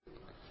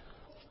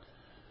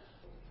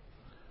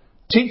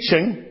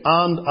teaching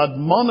and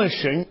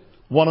admonishing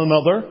one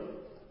another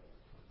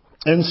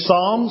in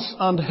psalms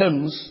and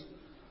hymns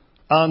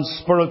and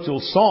spiritual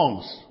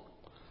songs,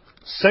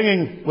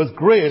 singing with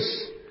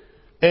grace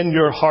in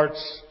your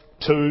hearts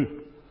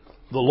to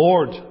the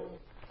Lord.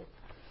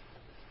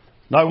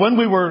 Now, when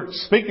we were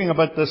speaking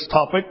about this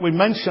topic, we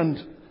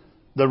mentioned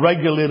the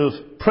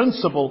regulative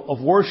principle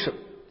of worship,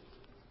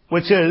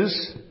 which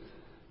is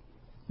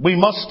we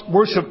must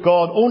worship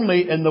God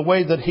only in the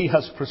way that He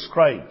has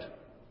prescribed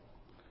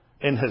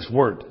in His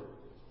Word.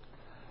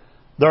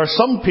 There are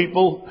some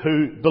people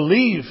who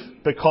believe,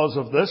 because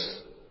of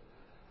this,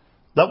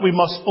 that we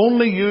must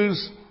only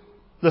use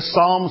the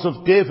Psalms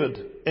of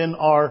David in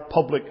our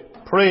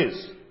public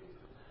praise.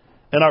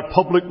 In our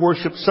public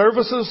worship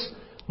services,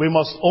 we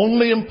must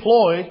only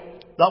employ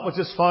that which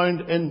is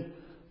found in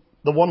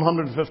the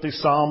 150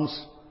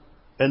 Psalms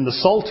in the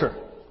Psalter.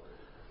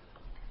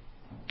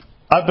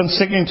 I've been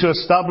seeking to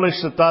establish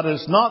that that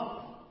is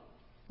not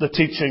the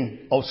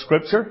teaching of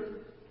Scripture.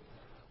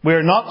 We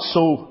are not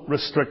so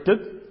restricted.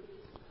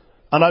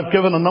 And I've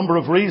given a number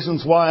of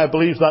reasons why I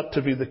believe that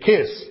to be the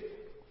case.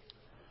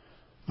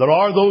 There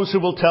are those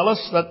who will tell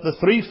us that the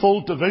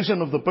threefold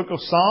division of the book of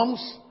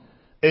Psalms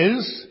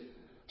is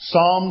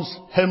psalms,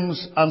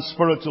 hymns, and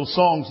spiritual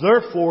songs.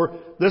 Therefore,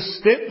 this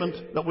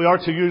statement that we are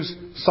to use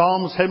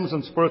psalms, hymns,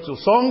 and spiritual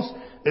songs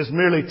is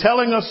merely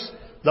telling us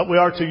that we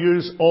are to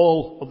use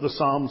all of the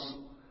psalms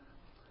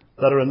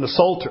that are in the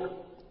Psalter.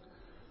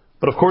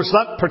 But of course,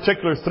 that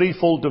particular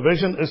threefold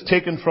division is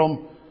taken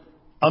from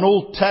an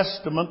Old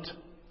Testament,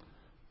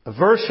 a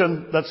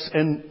version that's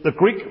in the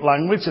Greek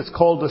language. It's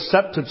called the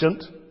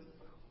Septuagint.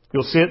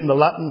 You'll see it in the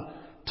Latin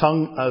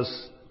tongue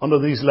as under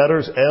these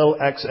letters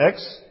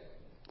LXX.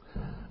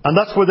 And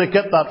that's where they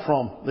get that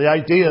from. The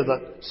idea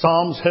that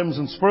psalms, hymns,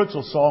 and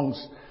spiritual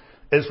songs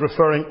is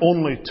referring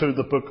only to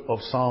the book of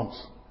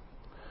Psalms.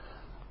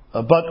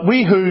 But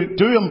we who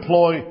do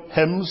employ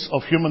hymns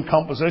of human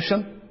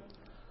composition,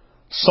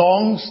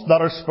 songs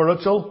that are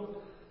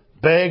spiritual,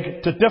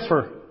 beg to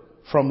differ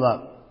from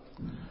that.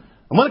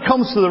 And when it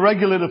comes to the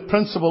regulative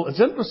principle, it's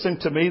interesting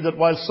to me that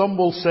while some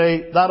will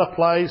say that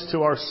applies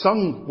to our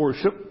sung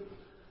worship,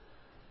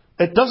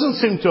 it doesn't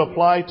seem to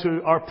apply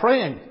to our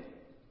praying.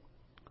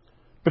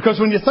 Because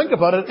when you think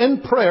about it,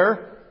 in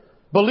prayer,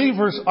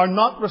 believers are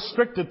not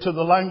restricted to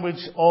the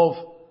language of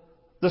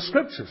the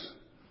Scriptures.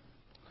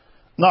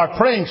 Now, our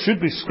praying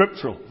should be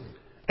scriptural.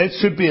 It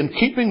should be in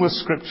keeping with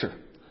Scripture.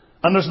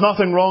 And there's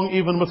nothing wrong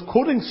even with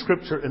quoting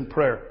Scripture in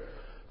prayer.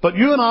 But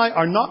you and I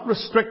are not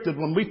restricted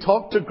when we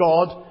talk to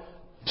God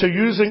to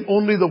using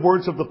only the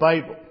words of the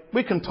Bible.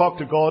 We can talk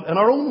to God in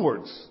our own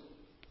words.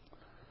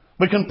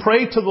 We can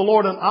pray to the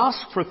Lord and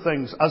ask for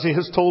things as He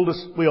has told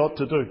us we ought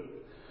to do.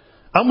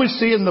 And we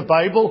see in the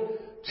Bible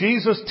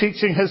Jesus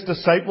teaching His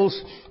disciples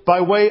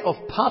by way of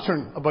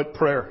pattern about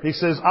prayer. He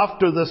says,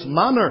 after this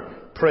manner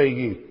pray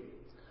ye.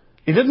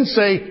 He didn't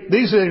say,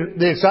 these are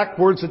the exact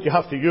words that you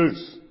have to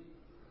use.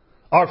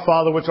 Our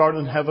Father which art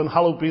in heaven,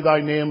 hallowed be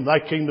thy name, thy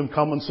kingdom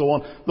come, and so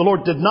on. The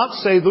Lord did not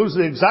say those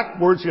are the exact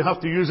words you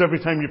have to use every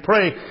time you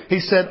pray. He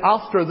said,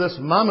 after this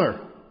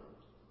manner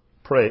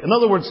pray. In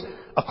other words,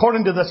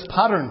 according to this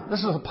pattern, this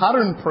is a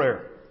pattern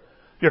prayer.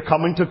 You're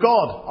coming to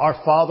God,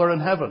 our Father in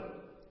heaven.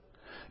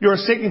 You're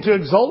seeking to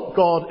exalt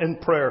God in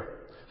prayer.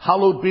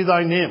 Hallowed be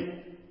thy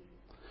name.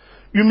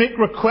 You make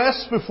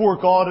requests before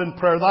God in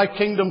prayer. Thy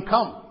kingdom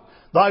come.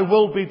 Thy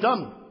will be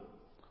done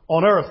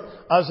on earth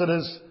as it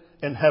is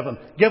in heaven.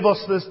 Give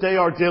us this day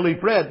our daily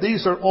bread.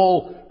 These are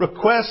all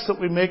requests that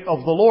we make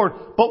of the Lord,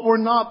 but we're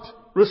not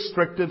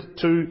restricted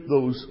to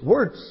those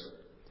words.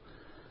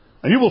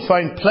 And you will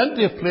find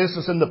plenty of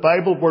places in the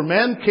Bible where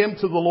men came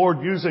to the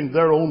Lord using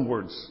their own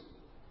words.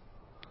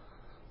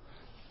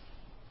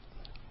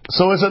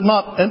 So is it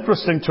not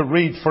interesting to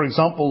read, for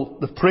example,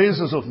 the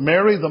praises of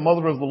Mary, the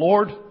mother of the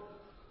Lord,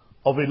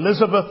 of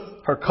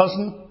Elizabeth, her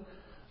cousin,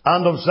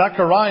 and of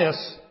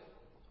Zacharias?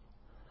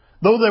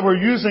 Though they were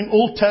using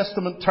Old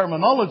Testament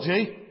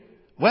terminology,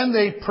 when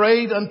they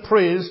prayed and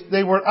praised,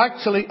 they were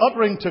actually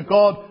uttering to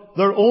God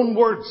their own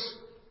words.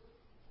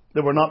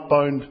 They were not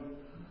bound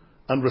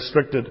and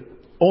restricted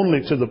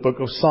only to the book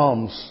of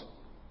Psalms.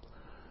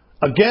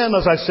 Again,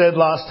 as I said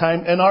last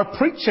time, in our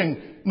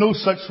preaching, no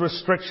such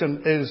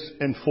restriction is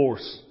in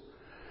force.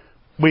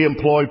 We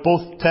employ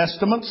both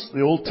Testaments,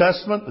 the Old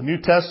Testament, the New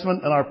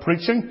Testament, in our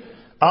preaching,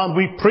 and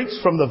we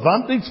preach from the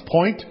vantage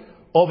point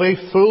of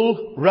a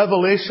full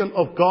revelation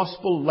of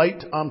gospel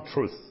light and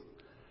truth.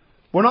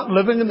 We're not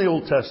living in the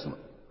Old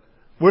Testament.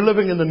 We're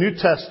living in the New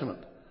Testament.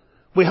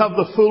 We have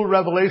the full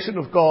revelation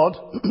of God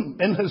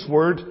in His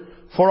Word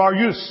for our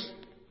use.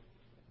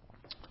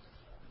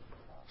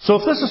 So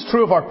if this is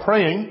true of our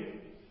praying,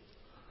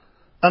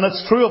 and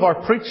it's true of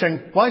our preaching,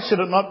 why should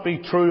it not be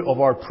true of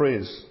our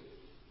praise?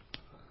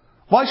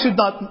 Why should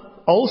that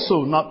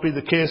also not be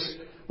the case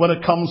when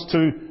it comes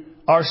to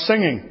our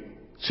singing?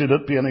 Should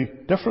it be any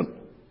different?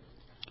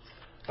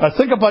 Now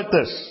think about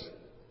this.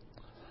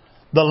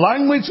 The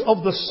language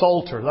of the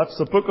Psalter, that's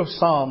the book of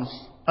Psalms,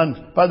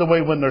 and by the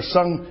way, when they're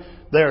sung,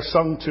 they are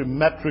sung to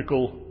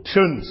metrical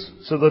tunes.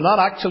 So they're not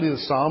actually the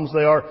Psalms,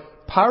 they are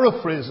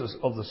paraphrases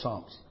of the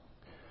Psalms.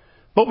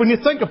 But when you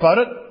think about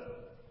it,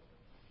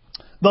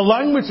 the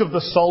language of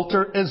the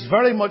Psalter is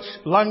very much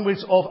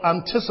language of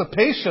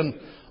anticipation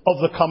of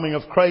the coming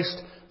of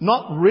Christ,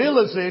 not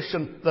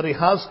realization that He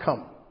has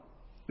come.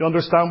 You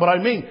understand what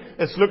I mean?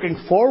 It's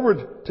looking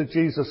forward to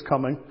Jesus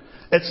coming.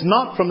 It's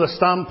not from the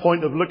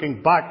standpoint of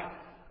looking back,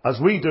 as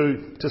we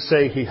do, to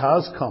say He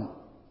has come.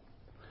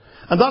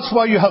 And that's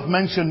why you have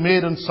mention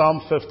made in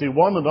Psalm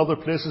 51 and other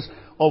places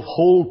of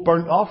whole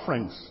burnt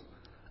offerings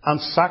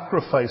and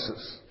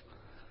sacrifices.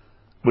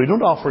 We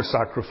don't offer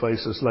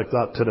sacrifices like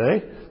that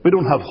today. We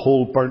don't have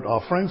whole burnt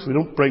offerings. We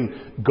don't bring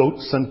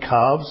goats and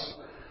calves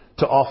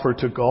to offer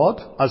to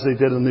God as they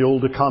did in the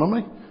old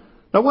economy.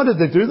 Now, why did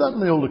they do that in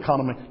the old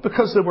economy?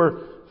 Because they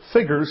were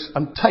figures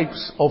and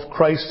types of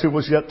Christ who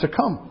was yet to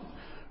come.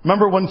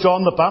 Remember when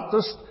John the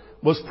Baptist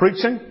was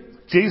preaching?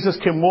 Jesus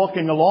came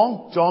walking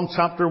along, John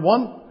chapter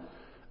 1.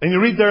 And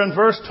you read there in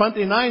verse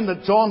 29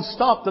 that John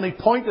stopped and he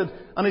pointed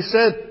and he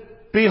said,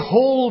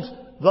 "Behold,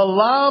 the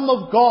Lamb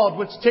of God,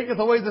 which taketh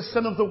away the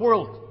sin of the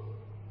world."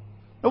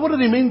 Now what did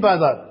he mean by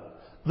that?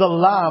 The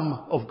Lamb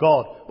of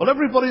God. Well,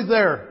 everybody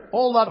there,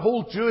 all that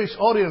whole Jewish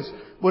audience,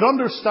 would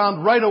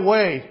understand right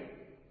away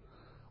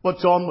what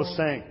John was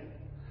saying.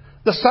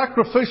 The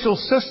sacrificial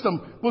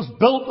system was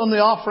built on the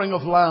offering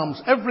of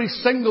lambs. Every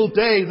single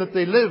day that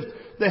they lived,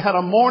 they had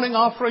a morning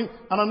offering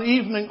and an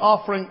evening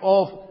offering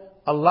of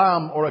a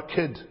lamb or a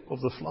kid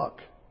of the flock.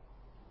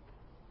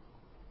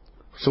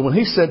 So when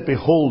he said,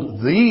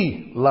 "Behold,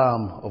 the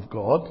Lamb of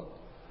God,"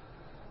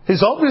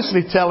 he's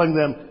obviously telling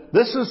them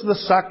this is the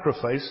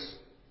sacrifice,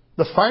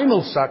 the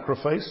final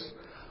sacrifice,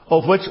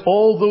 of which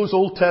all those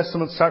Old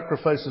Testament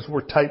sacrifices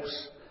were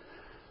types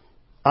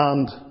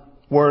and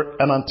were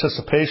an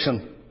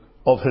anticipation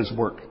of His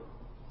work.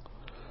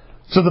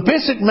 So the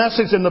basic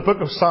message in the book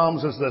of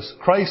Psalms is this: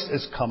 Christ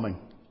is coming.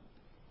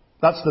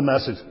 That's the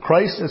message.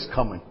 Christ is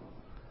coming.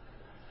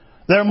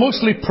 They're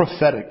mostly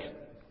prophetic.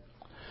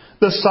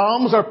 The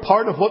Psalms are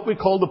part of what we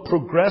call the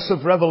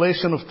progressive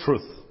revelation of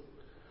truth.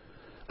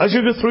 As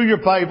you go through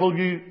your Bible,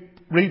 you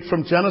read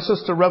from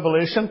Genesis to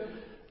Revelation,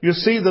 you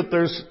see that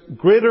there's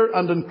greater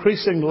and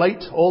increasing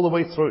light all the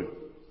way through.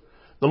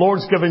 The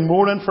Lord's giving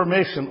more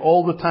information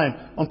all the time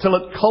until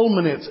it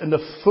culminates in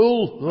the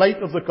full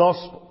light of the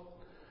gospel.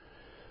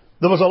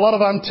 There was a lot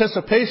of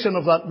anticipation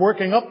of that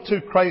working up to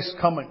Christ's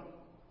coming.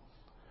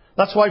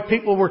 That's why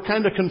people were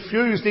kind of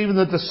confused, even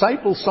the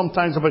disciples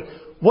sometimes, about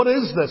what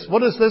is this?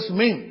 What does this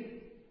mean?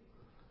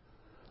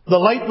 The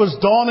light was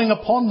dawning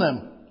upon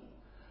them.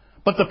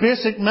 But the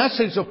basic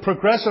message of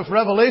progressive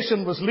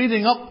revelation was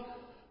leading up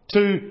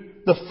to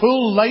the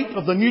full light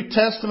of the New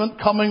Testament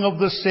coming of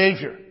the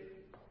Saviour.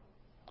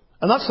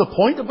 And that's the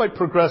point about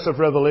progressive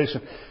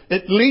revelation.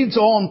 It leads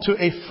on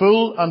to a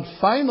full and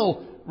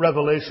final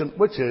revelation,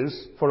 which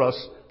is, for us,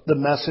 the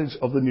message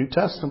of the New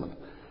Testament.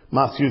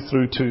 Matthew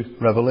through to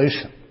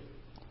Revelation.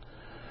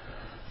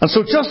 And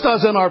so just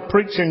as in our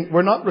preaching,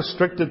 we're not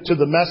restricted to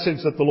the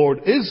message that the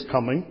Lord is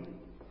coming,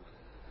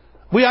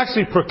 we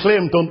actually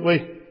proclaim, don't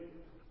we,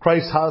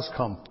 Christ has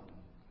come.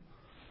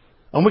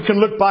 And we can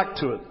look back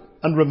to it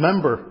and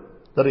remember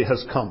that He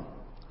has come.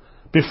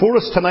 Before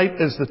us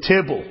tonight is the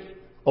table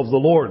of the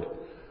Lord.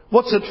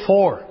 What's it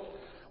for?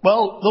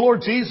 Well, the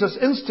Lord Jesus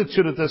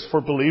instituted this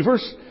for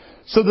believers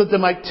so that they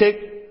might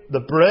take the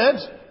bread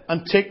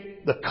and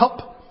take the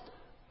cup,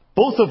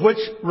 both of which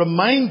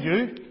remind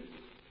you,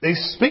 they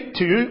speak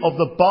to you of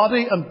the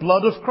body and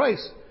blood of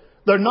Christ.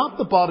 They're not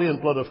the body and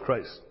blood of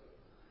Christ.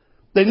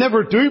 They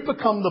never do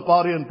become the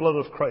body and blood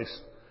of Christ.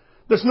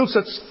 There's no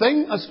such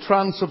thing as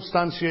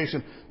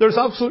transubstantiation. There's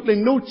absolutely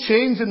no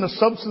change in the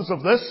substance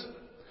of this.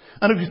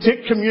 And if you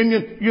take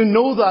communion, you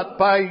know that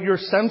by your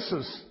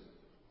senses.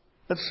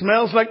 It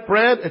smells like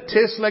bread. It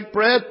tastes like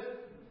bread.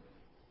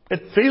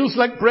 It feels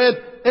like bread.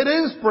 It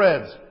is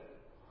bread.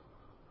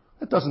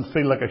 It doesn't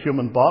feel like a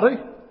human body.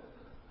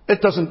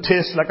 It doesn't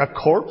taste like a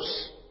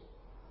corpse.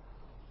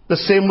 The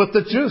same with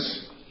the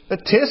juice. It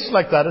tastes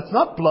like that. It's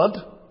not blood.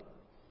 Do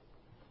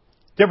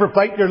you ever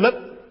bite your lip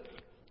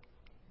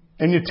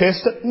and you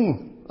taste it?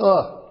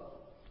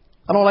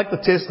 I don't like the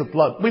taste of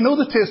blood. We know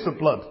the taste of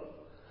blood.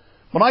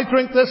 When I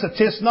drink this, it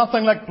tastes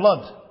nothing like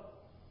blood.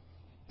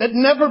 It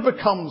never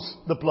becomes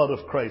the blood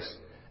of Christ.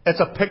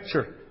 It's a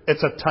picture.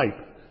 It's a type.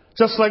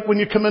 Just like when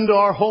you come into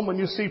our home and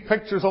you see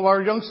pictures of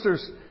our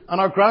youngsters and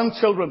our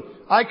grandchildren,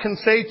 I can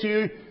say to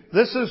you,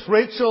 this is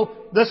Rachel,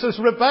 this is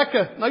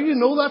Rebecca. Now you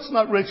know that's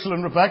not Rachel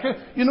and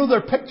Rebecca. You know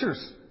they're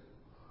pictures.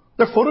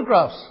 They're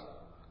photographs.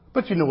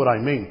 But you know what I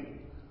mean.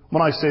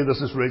 When I say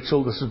this is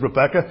Rachel, this is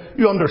Rebecca,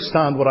 you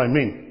understand what I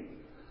mean.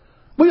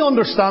 We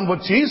understand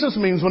what Jesus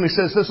means when He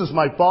says, this is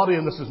my body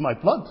and this is my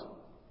blood.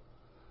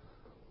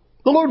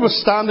 The Lord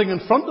was standing in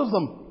front of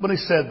them when He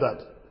said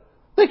that.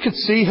 They could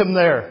see Him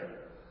there.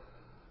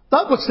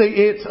 That which they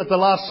ate at the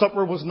Last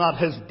Supper was not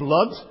His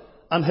blood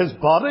and His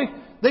body.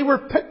 They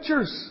were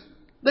pictures.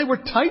 They were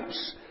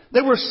types.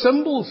 They were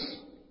symbols.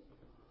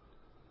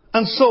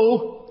 And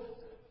so,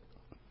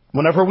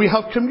 whenever we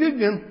have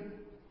communion,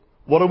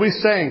 what are we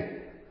saying?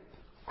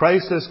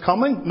 Christ is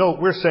coming? No,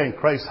 we're saying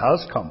Christ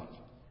has come.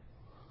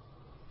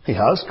 He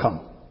has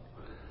come.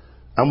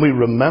 And we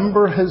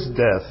remember his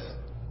death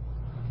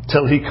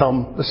till he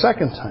come the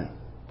second time.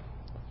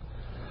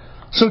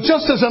 So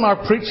just as in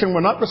our preaching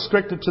we're not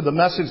restricted to the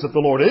message that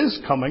the Lord is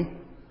coming,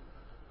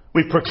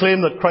 we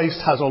proclaim that Christ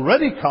has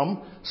already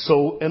come,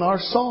 so in our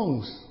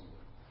songs,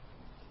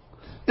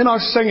 in our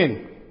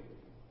singing,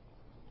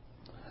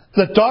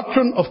 the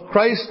doctrine of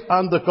Christ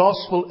and the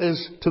gospel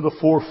is to the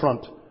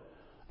forefront.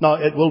 Now,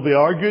 it will be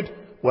argued,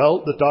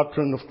 well, the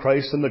doctrine of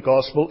Christ and the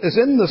gospel is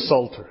in the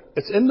Psalter.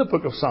 It's in the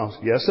book of Psalms.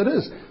 Yes, it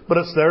is. But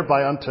it's there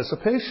by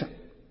anticipation.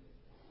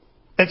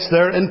 It's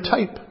there in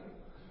type.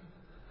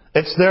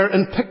 It's there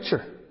in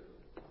picture.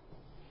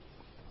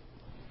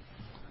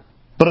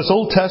 But it's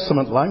Old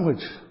Testament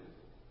language.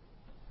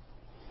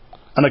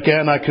 And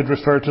again, I could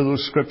refer to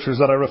those scriptures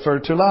that I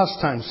referred to last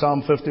time.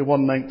 Psalm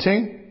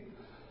 51:19.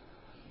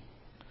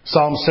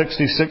 Psalm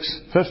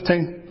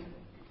 66:15.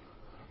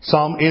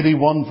 Psalm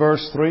 81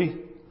 verse 3.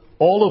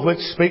 All of which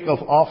speak of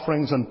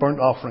offerings and burnt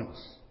offerings.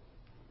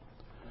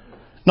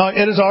 Now,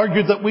 it is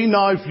argued that we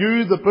now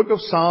view the book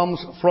of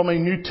Psalms from a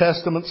New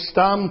Testament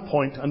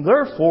standpoint. And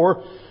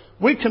therefore,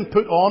 we can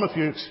put on, if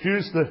you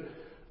excuse the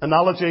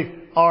analogy,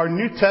 our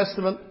New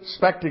Testament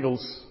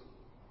spectacles.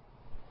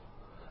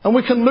 And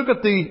we can look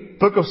at the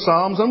book of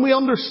Psalms and we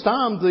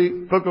understand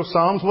the book of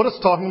Psalms, what it's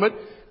talking about,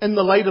 in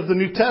the light of the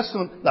New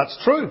Testament. That's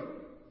true.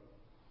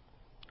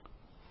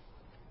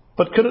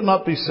 But could it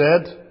not be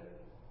said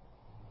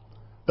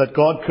that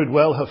God could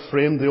well have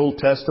framed the Old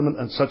Testament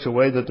in such a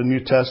way that the New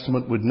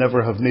Testament would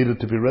never have needed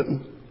to be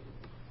written?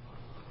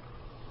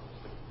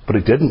 But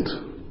he didn't.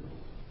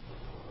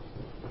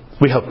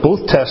 We have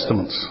both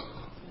Testaments.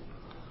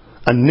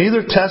 And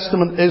neither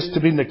Testament is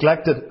to be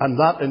neglected, and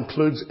that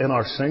includes in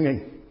our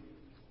singing.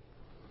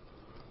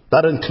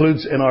 That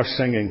includes in our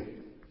singing.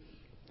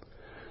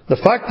 The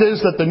fact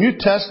is that the New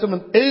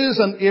Testament is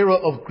an era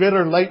of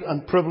greater light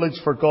and privilege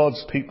for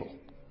God's people.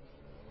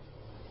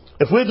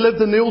 If we'd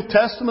lived in the Old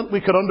Testament,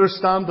 we could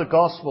understand the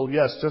gospel,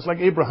 yes, just like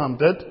Abraham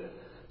did.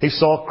 He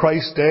saw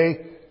Christ's day,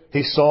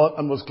 he saw it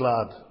and was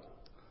glad.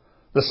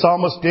 The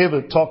psalmist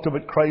David talked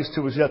about Christ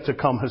who was yet to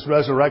come, his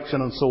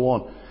resurrection and so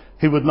on.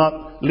 He would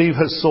not leave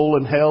his soul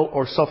in hell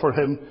or suffer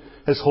him,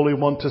 his Holy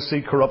One, to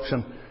see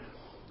corruption.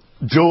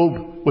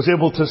 Job was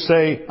able to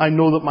say, I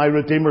know that my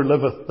Redeemer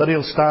liveth, that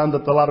he'll stand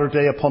at the latter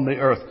day upon the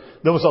earth.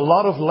 There was a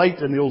lot of light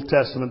in the Old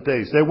Testament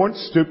days. They weren't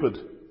stupid.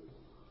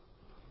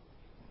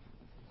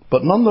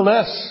 But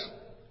nonetheless,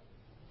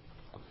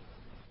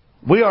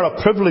 we are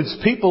a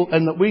privileged people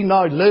in that we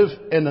now live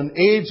in an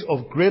age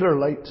of greater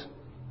light.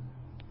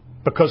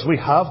 Because we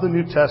have the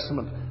New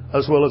Testament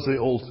as well as the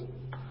Old.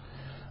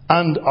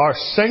 And our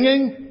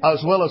singing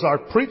as well as our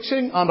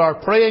preaching and our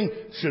praying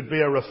should be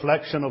a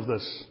reflection of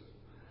this.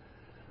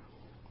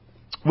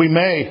 We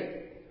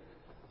may,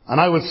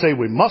 and I would say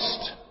we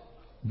must,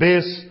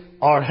 base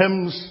our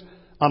hymns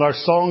and our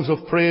songs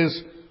of praise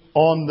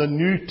on the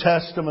New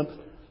Testament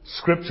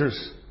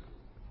scriptures.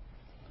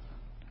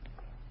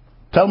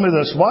 Tell me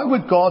this, why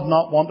would God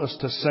not want us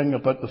to sing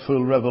about the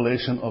full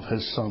revelation of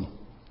His Son?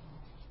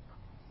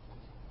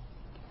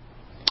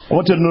 I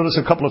want you to notice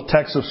a couple of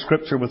texts of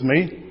scripture with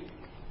me.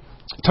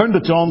 Turn to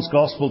John's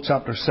Gospel,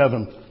 chapter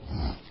 7.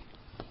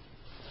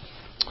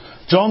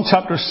 John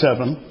chapter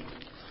 7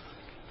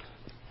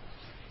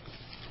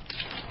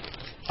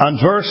 and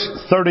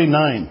verse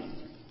 39.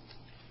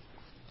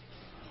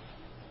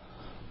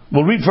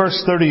 We'll read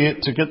verse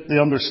 38 to get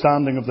the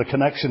understanding of the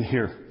connection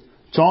here.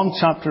 John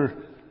chapter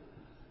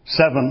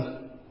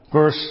 7,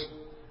 verse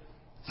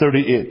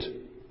 38.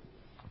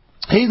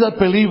 He that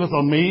believeth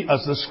on me,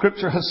 as the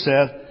scripture has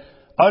said,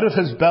 out of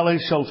his belly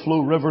shall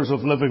flow rivers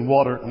of living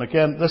water. And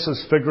again, this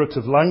is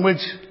figurative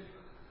language.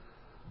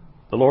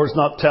 The Lord's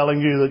not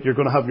telling you that you're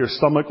going to have your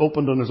stomach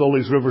opened and there's all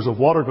these rivers of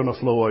water going to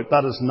flow out.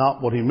 That is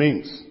not what He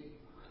means.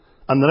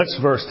 And the next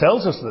verse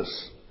tells us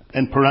this,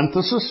 in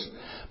parenthesis,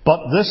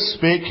 but this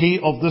spake He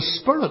of the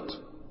Spirit.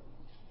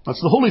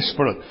 That's the Holy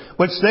Spirit,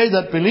 which they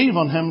that believe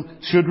on Him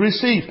should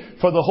receive.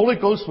 For the Holy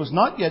Ghost was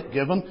not yet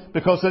given,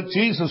 because that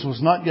Jesus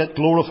was not yet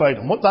glorified.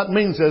 And what that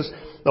means is,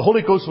 the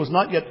Holy Ghost was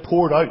not yet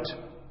poured out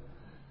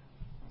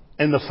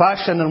in the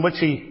fashion in which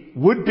He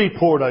would be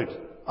poured out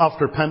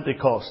after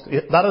Pentecost.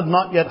 That had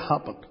not yet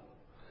happened.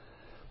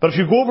 But if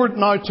you go over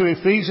now to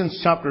Ephesians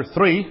chapter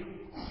 3,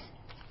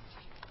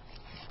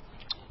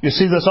 you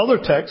see this other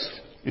text,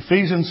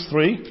 Ephesians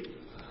 3,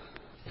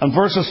 and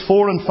verses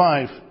 4 and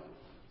 5.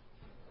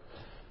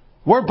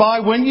 Whereby,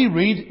 when ye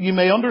read, ye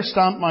may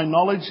understand my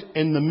knowledge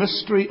in the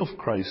mystery of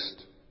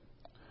Christ,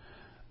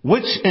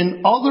 which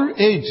in other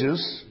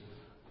ages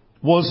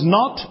was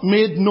not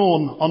made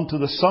known unto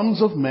the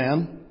sons of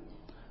men,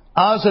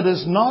 as it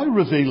is now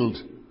revealed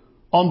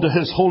unto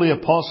His holy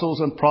apostles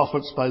and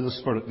prophets by the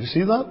Spirit. You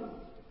see that?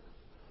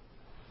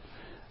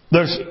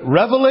 There's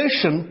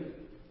revelation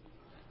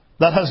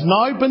that has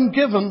now been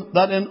given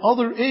that in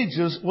other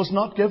ages was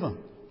not given.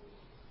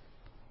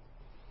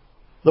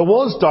 There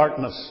was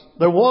darkness.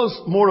 There was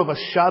more of a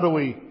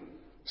shadowy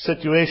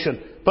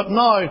situation. But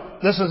now,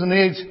 this is an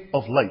age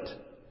of light.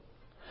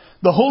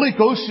 The Holy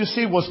Ghost, you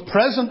see, was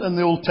present in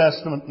the Old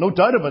Testament, no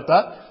doubt about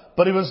that,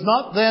 but He was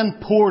not then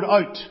poured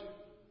out.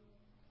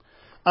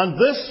 And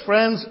this,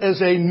 friends,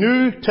 is a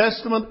New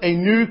Testament, a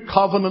New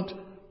Covenant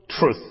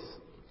truth.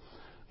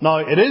 Now,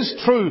 it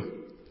is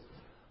true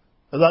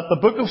that the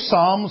book of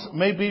Psalms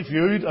may be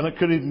viewed, and it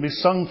could even be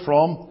sung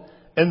from,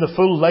 in the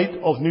full light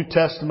of New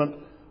Testament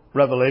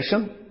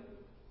revelation.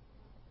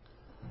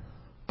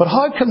 But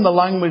how can the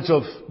language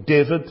of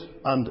David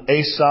and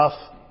Asaph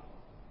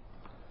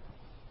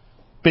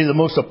be the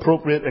most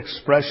appropriate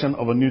expression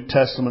of a New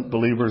Testament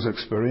believer's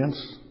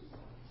experience?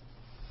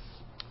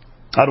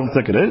 I don't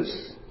think it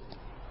is.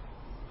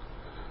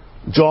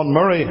 John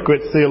Murray, a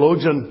great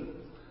theologian,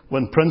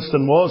 when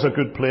Princeton was a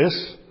good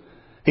place,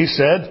 he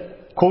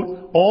said,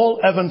 quote, "All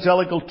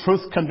evangelical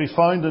truth can be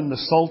found in the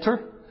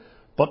Psalter,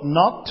 but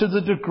not to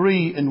the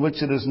degree in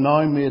which it is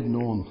now made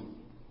known."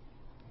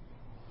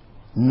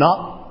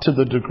 Not to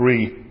the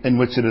degree in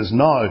which it is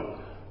now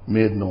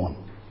made known.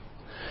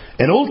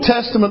 In Old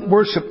Testament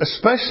worship,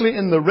 especially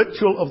in the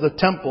ritual of the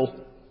temple,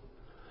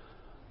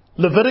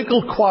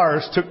 Levitical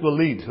choirs took the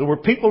lead. There were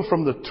people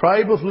from the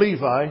tribe of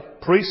Levi,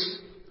 priests,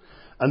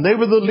 and they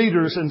were the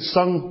leaders in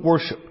sung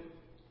worship.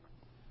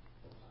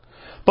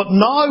 But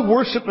now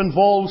worship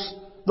involves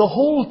the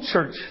whole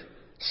church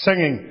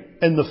singing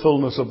in the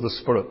fullness of the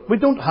Spirit. We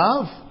don't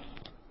have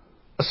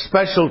a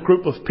special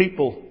group of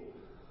people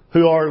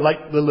who are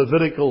like the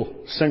Levitical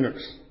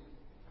singers.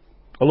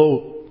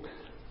 Although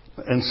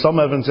in some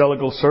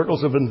evangelical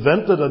circles have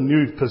invented a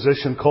new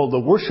position called the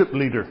worship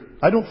leader.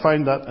 I don't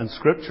find that in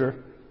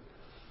Scripture.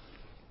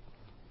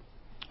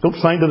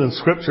 Don't find it in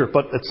Scripture,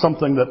 but it's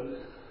something that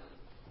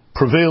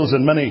prevails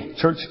in many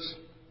churches.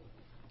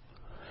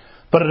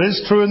 But it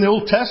is true in the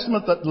Old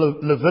Testament that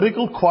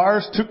Levitical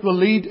choirs took the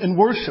lead in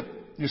worship.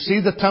 You see,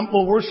 the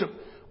temple worship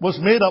was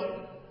made up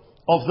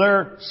of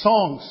their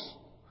songs.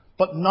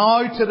 But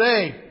now,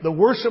 today, the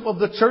worship of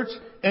the church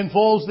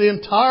involves the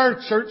entire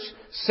church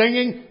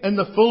singing in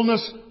the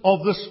fullness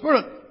of the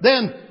Spirit.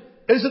 Then,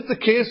 is it the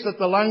case that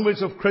the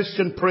language of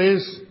Christian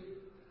praise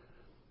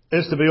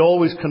is to be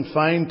always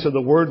confined to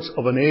the words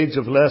of an age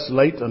of less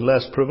light and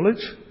less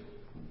privilege?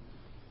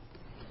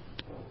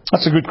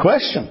 That's a good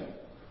question.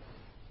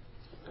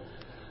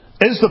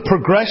 Is the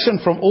progression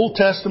from Old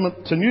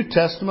Testament to New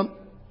Testament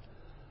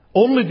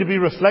only to be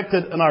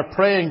reflected in our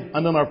praying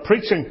and in our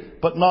preaching,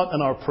 but not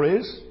in our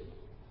praise?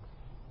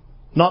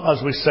 Not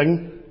as we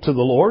sing to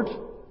the Lord?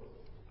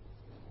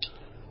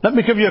 Let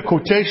me give you a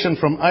quotation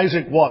from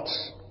Isaac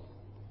Watts,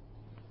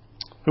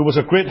 who was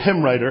a great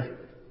hymn writer.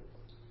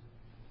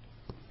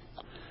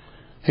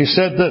 He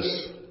said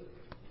this: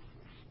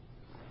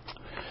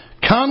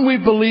 "Can we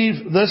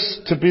believe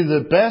this to be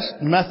the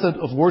best method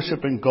of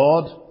worshipping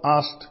God?"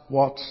 asked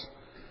Watts.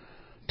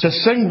 "To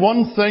sing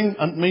one thing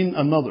and mean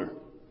another.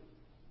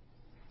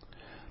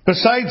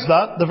 Besides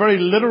that, the very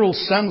literal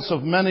sense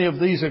of many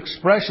of these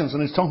expressions,"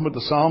 and he's talking about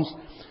the Psalms,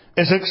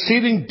 "is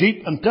exceeding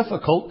deep and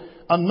difficult,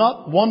 and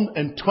not 1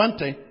 in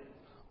 20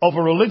 of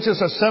a religious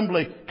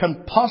assembly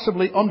can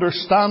possibly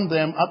understand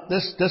them at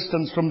this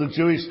distance from the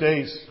Jewish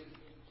days."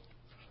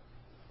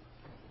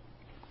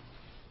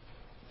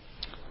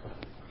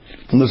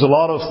 And there's a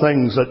lot of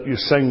things that you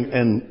sing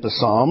in the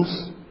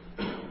Psalms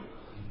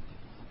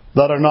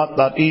that are not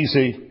that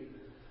easy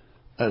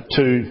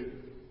to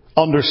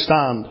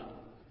understand.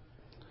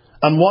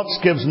 And Watts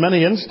gives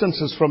many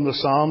instances from the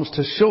Psalms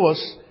to show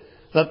us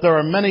that there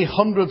are many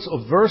hundreds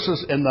of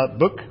verses in that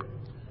book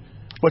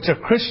which a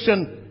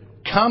Christian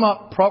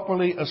cannot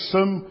properly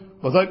assume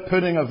without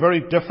putting a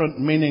very different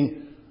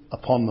meaning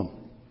upon them.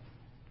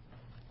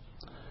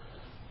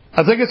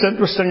 I think it's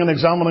interesting in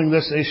examining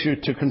this issue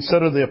to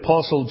consider the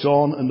Apostle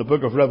John in the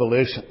book of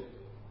Revelation.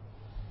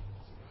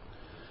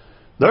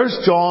 There's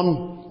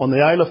John on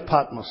the Isle of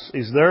Patmos.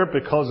 He's there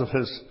because of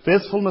his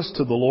faithfulness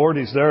to the Lord.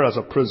 He's there as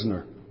a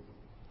prisoner.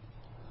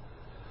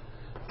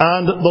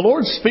 And the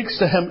Lord speaks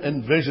to him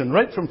in vision,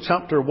 right from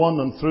chapter 1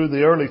 and through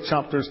the early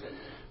chapters.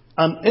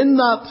 And in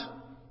that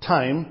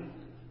time,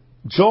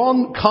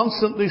 John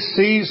constantly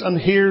sees and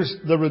hears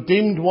the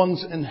redeemed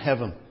ones in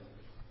heaven.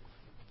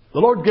 The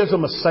Lord gives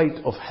him a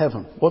sight of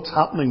heaven, what's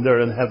happening there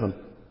in heaven.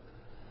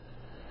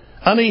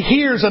 And he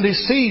hears and he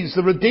sees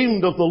the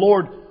redeemed of the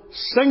Lord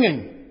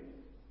singing.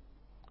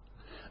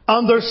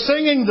 And they're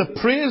singing the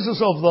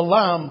praises of the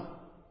Lamb.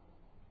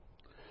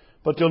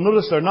 But you'll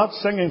notice they're not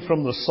singing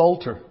from the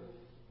Psalter.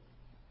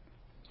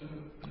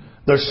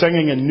 They're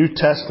singing in New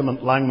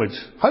Testament language.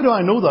 How do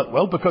I know that?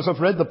 Well, because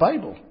I've read the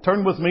Bible.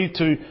 Turn with me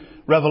to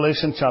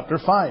Revelation chapter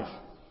 5.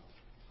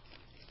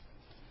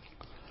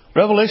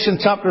 Revelation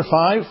chapter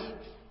 5.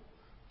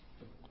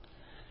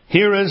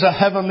 Here is a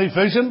heavenly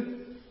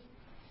vision.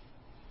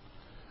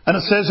 And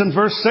it says in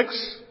verse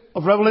 6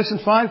 of Revelation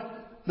 5,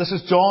 this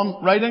is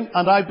John writing,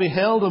 "And I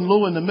beheld, and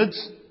lo, in the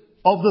midst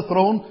of the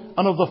throne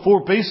and of the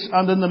four beasts,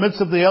 and in the midst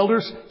of the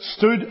elders,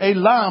 stood a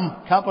Lamb,"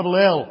 capital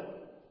L.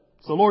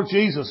 It's the Lord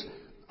Jesus.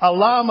 "A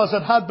lamb as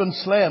it had been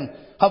slain,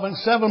 having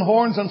 7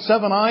 horns and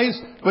 7 eyes,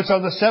 which are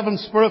the 7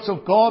 Spirits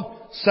of God,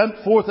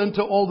 sent forth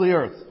into all the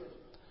earth.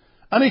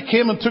 And he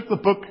came and took the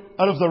book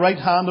out of the right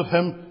hand of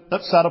him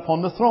that sat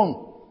upon the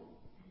throne.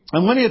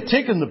 And when he had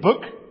taken the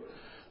book,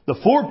 the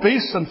 4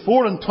 beasts and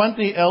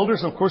 24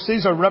 elders, of course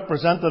these are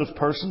representative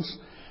persons,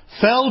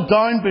 fell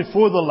down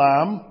before the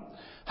Lamb,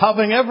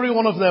 having every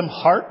one of them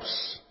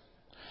harps,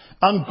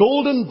 and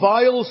golden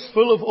vials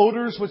full of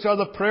odours, which are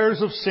the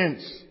prayers of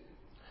saints.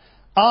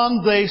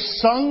 And they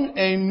sung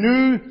a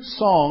new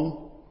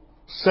song,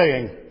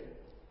 saying,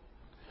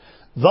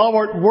 Thou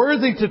art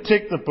worthy to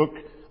take the book,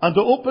 and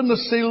to open the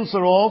seals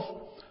thereof,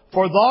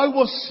 for thou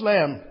wast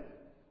slain.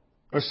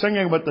 They're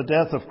singing about the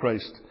death of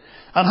Christ.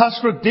 And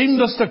hast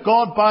redeemed us to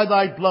God by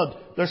thy blood.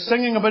 They're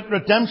singing about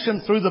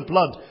redemption through the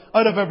blood,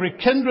 out of every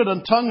kindred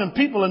and tongue and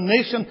people and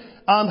nation,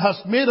 and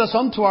hast made us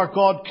unto our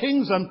God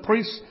kings and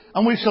priests,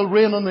 and we shall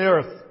reign on the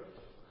earth.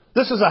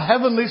 This is a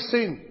heavenly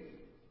scene.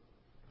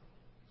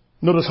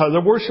 Notice how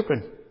they're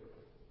worshipping.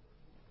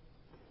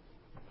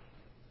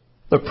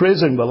 They're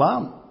praising the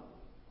Lamb.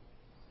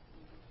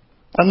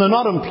 And they're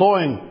not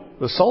employing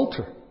the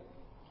Psalter,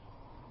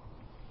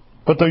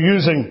 but they're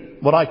using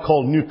what I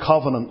call New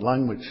Covenant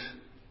language.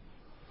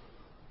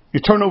 You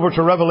turn over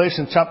to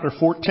Revelation chapter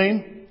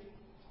 14.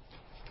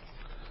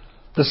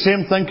 The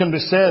same thing can be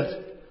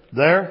said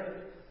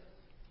there.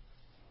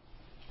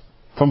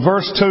 From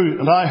verse 2,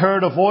 And I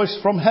heard a voice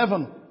from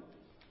heaven,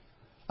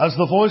 as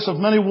the voice of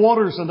many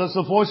waters, and as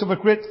the voice of a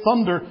great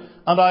thunder,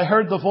 and I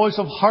heard the voice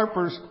of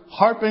harpers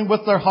harping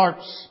with their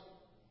harps.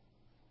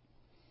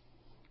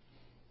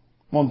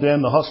 One day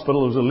in the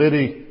hospital, there was a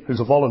lady who's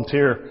a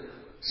volunteer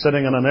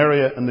sitting in an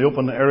area, in the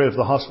open area of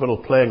the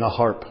hospital, playing a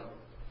harp.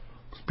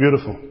 It's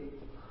beautiful.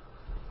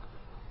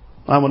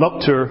 I went up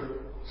to her.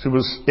 She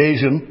was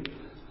Asian.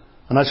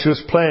 And as she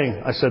was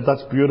playing, I said,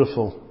 That's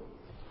beautiful.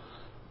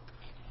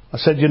 I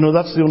said, You know,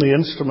 that's the only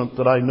instrument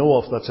that I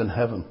know of that's in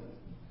heaven.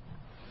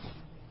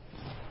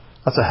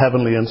 That's a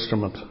heavenly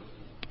instrument.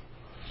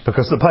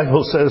 Because the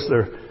Bible says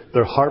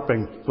they're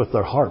harping with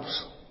their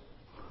harps.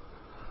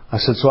 I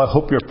said, So I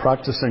hope you're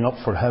practicing up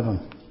for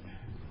heaven.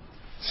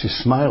 She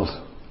smiled.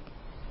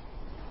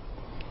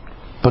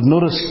 But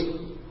notice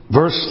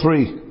verse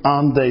 3,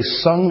 And they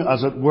sung,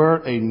 as it were,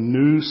 a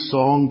new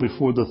song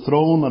before the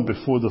throne and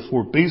before the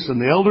 4 beasts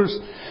and the elders.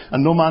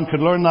 And no man could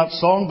learn that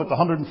song but the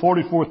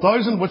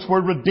 144,000 which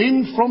were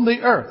redeemed from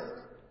the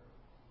earth.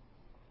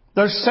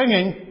 They're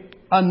singing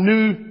a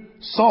new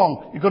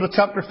song. You go to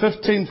chapter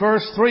 15,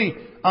 verse 3,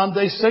 And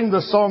they sing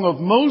the song of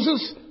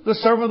Moses, the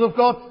servant of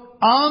God,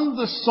 and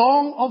the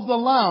song of the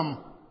Lamb,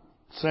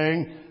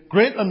 saying,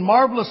 Great and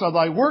marvellous are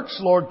thy works,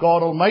 Lord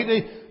God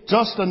Almighty.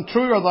 Just and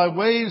true are thy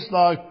ways,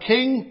 thou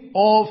King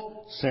of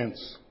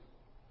saints.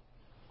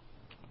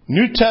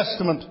 New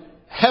Testament,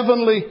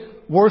 heavenly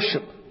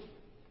worship.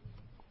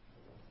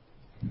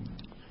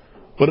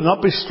 Would it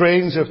not be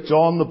strange if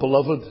John the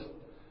Beloved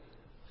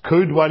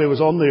could, while he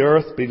was on the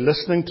earth, be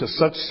listening to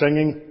such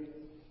singing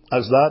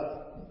as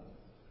that,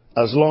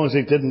 as long as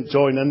he didn't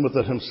join in with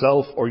it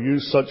himself or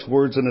use such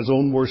words in his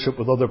own worship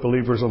with other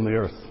believers on the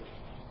earth?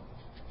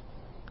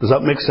 Does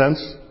that make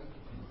sense?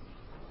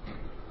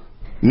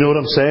 You know what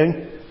I'm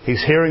saying?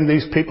 He's hearing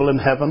these people in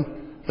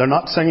heaven. They're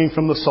not singing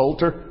from the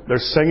Psalter. They're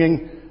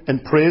singing in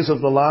praise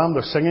of the Lamb.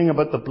 They're singing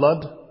about the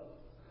blood.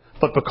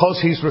 But because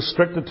he's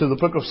restricted to the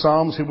book of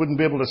Psalms, he wouldn't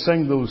be able to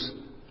sing those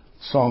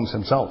songs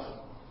himself.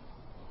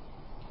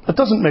 It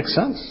doesn't make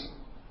sense.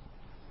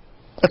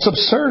 It's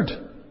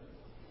absurd.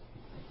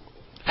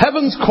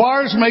 Heaven's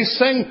choirs may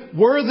sing,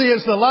 Worthy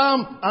is the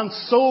Lamb, and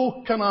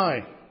so can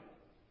I.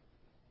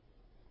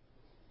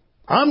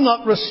 I'm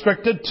not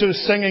restricted to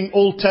singing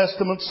Old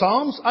Testament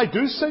psalms. I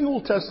do sing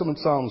Old Testament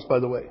psalms, by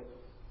the way.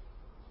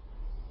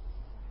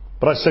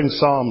 But I sing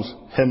psalms,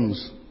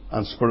 hymns,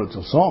 and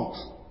spiritual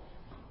songs.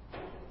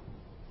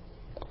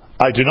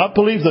 I do not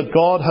believe that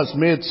God has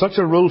made such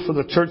a rule for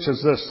the church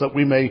as this, that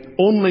we may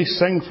only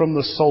sing from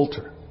the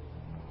Psalter.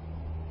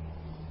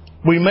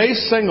 We may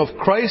sing of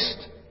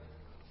Christ,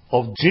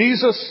 of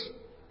Jesus,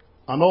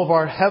 and of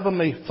our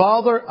Heavenly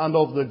Father, and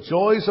of the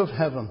joys of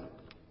heaven.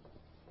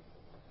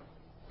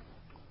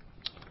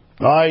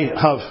 I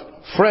have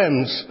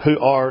friends who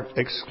are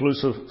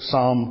exclusive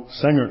psalm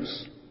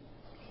singers.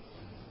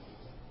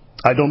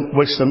 I don't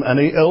wish them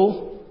any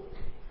ill.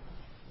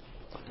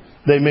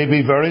 They may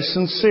be very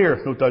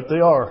sincere, no doubt they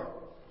are.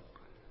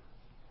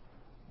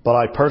 But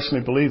I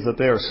personally believe that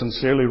they are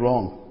sincerely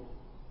wrong.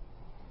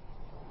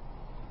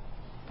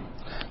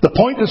 The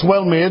point is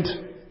well made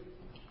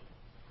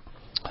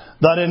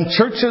that in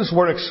churches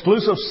where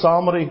exclusive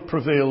psalmody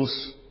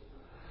prevails,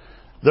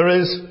 there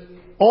is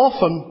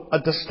often a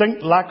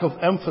distinct lack of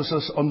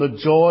emphasis on the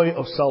joy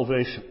of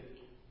salvation.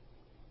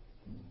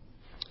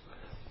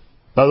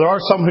 Now, there are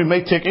some who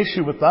may take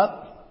issue with that.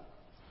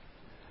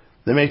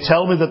 They may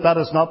tell me that that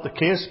is not the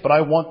case, but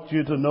I want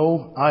you to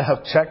know I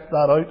have checked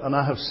that out and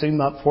I have seen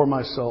that for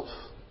myself.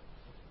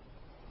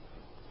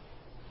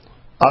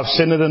 I've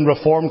seen it in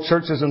Reformed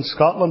churches in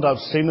Scotland. I've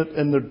seen it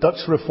in the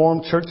Dutch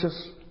Reformed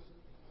churches.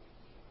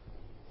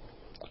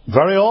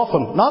 Very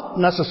often, not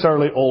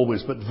necessarily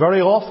always, but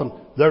very often,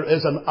 there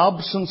is an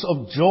absence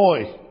of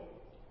joy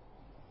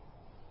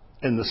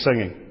in the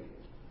singing.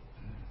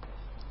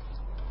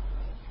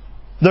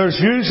 There's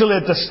usually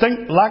a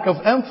distinct lack of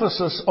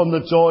emphasis on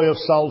the joy of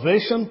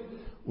salvation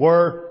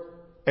where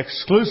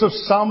exclusive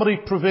psalmody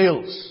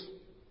prevails.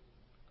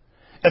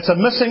 It's a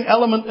missing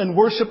element in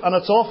worship, and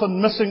it's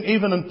often missing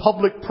even in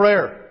public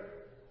prayer.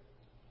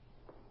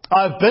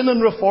 I've been in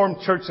Reformed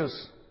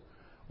churches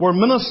where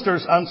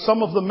ministers and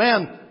some of the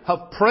men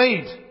have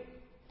prayed,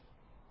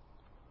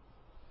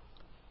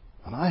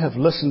 and I have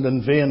listened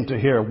in vain to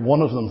hear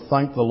one of them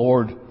thank the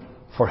Lord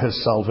for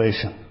his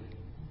salvation.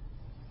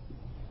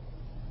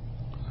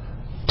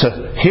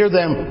 To hear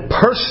them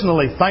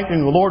personally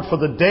thanking the Lord for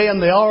the day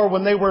and the hour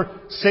when they were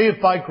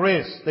saved by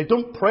grace. They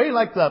don't pray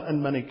like that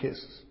in many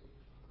cases.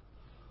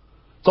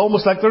 It's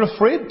almost like they're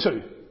afraid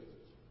to.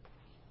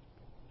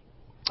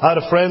 I had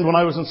a friend when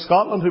I was in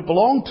Scotland who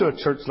belonged to a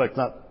church like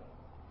that.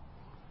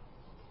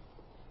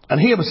 And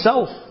he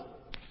himself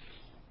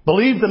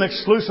believed in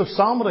exclusive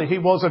psalmody. He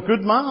was a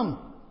good man.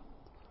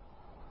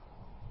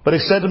 But he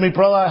said to me,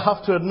 "Brother, I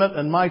have to admit,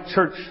 in my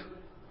church,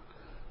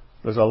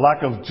 there's a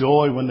lack of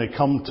joy when they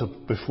come to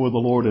before the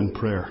Lord in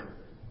prayer."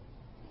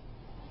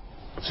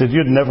 He said,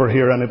 "You'd never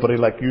hear anybody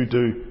like you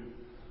do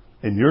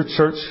in your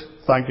church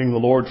thanking the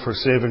Lord for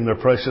saving their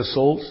precious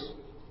souls."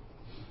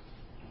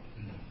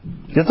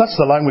 Yet that's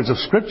the language of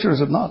Scripture,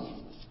 is it not?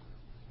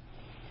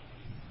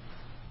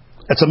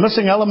 It's a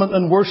missing element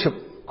in worship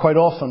quite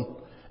often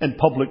in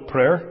public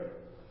prayer.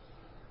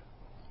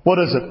 What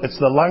is it? It's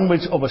the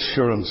language of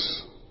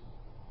assurance.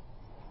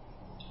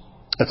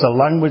 It's a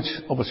language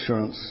of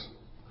assurance.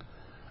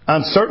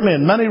 And certainly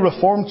in many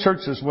Reformed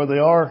churches where they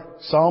are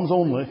psalms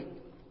only,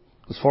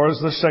 as far as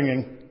their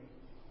singing,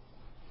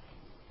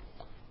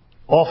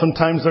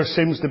 oftentimes there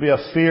seems to be a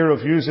fear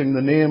of using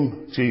the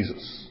name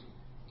Jesus.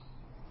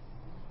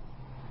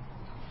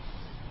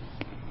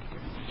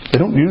 They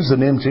don't use the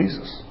name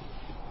Jesus.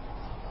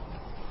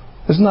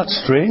 Isn't that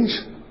strange?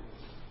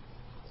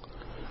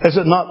 Is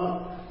it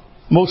not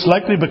most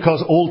likely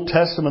because Old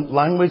Testament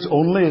language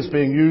only is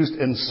being used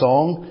in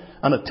song,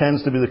 and it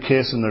tends to be the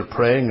case in their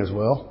praying as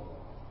well?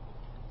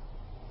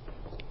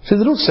 See,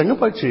 they don't sing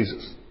about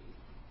Jesus.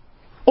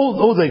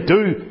 Oh, they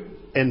do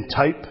in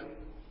type.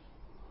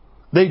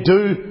 They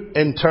do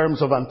in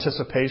terms of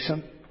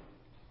anticipation.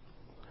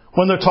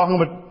 When they're talking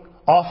about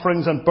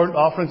offerings and burnt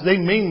offerings, they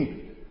mean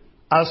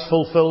as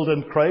fulfilled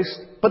in Christ,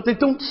 but they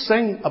don't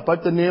sing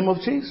about the name of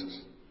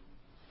Jesus.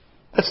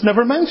 It's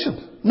never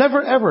mentioned.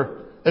 Never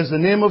ever is the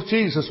name of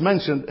Jesus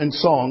mentioned in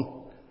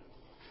song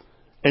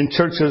in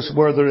churches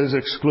where there is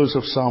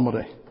exclusive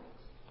psalmody.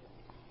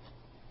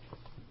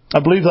 I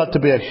believe that to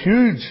be a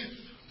huge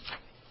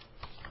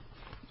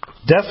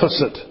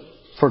deficit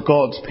for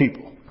God's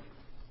people.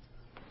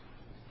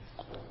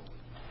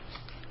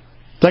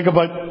 Think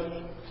about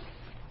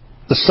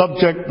the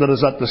subject that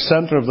is at the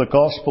centre of the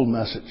gospel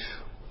message.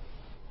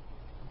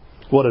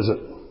 What is it?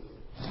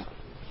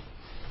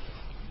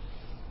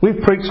 We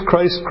preach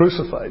Christ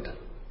crucified.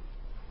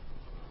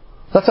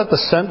 That's at the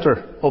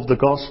centre of the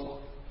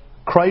gospel.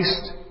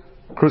 Christ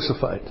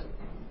crucified.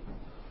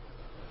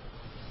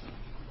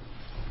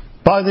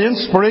 By the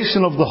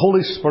inspiration of the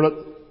Holy Spirit,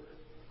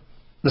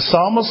 the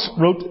psalmist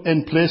wrote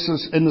in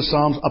places in the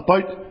Psalms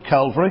about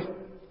Calvary,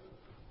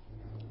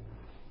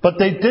 but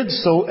they did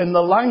so in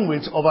the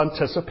language of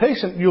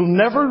anticipation. You'll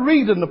never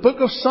read in the book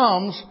of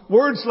Psalms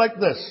words like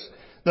this: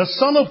 "The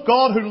Son of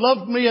God who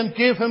loved me and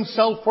gave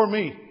himself for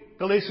me."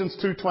 Galatians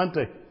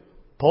 2:20.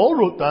 Paul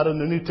wrote that in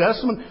the New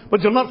Testament,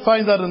 but you'll not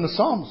find that in the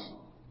Psalms.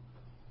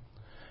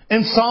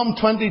 In Psalm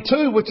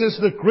 22, which is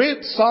the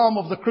great psalm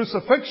of the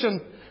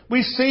crucifixion,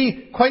 we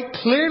see quite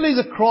clearly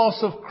the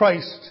cross of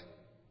Christ.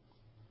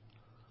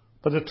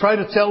 But to try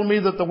to tell me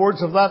that the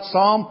words of that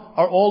psalm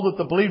are all that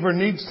the believer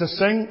needs to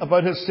sing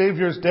about his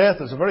Saviour's death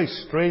is a very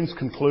strange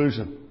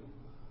conclusion.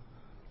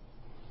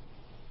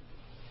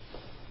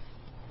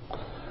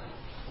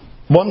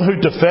 One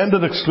who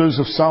defended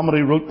exclusive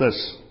psalmody wrote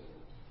this: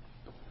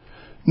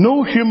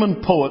 "No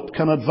human poet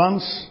can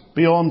advance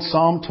beyond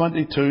Psalm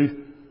 22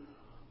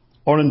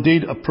 or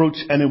indeed approach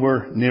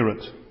anywhere near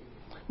it."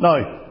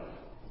 Now,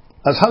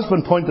 as has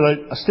been pointed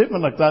out, a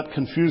statement like that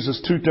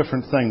confuses two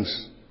different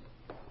things.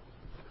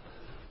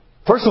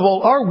 First of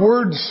all, our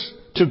words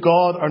to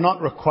God are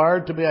not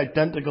required to be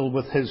identical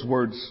with His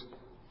words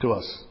to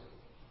us.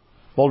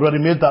 I've already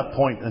made that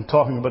point in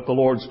talking about the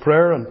Lord's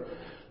Prayer and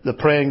the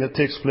praying that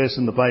takes place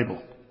in the Bible.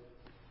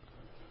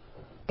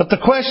 But the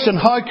question,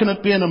 how can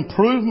it be an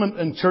improvement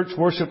in church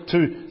worship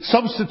to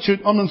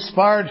substitute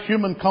uninspired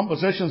human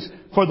compositions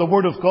for the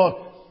Word of God?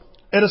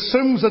 It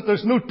assumes that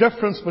there's no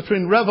difference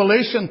between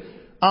revelation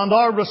and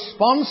our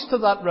response to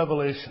that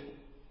revelation.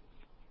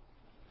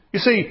 You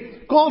see,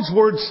 God's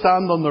words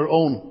stand on their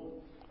own.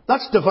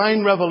 That's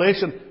divine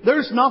revelation.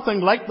 There's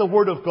nothing like the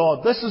Word of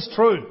God. This is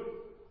true.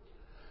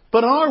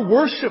 But in our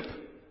worship,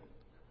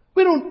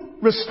 we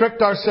don't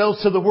restrict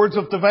ourselves to the words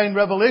of divine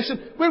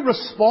revelation. We're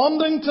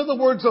responding to the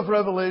words of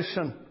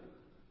revelation.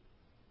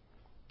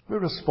 We're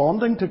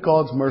responding to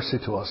God's mercy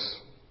to us.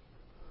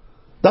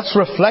 That's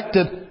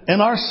reflected in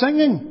our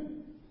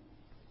singing.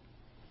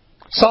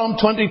 Psalm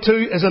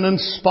 22 is an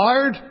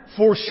inspired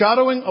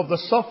foreshadowing of the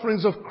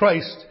sufferings of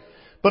Christ,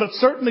 but it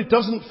certainly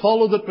doesn't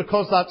follow that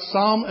because that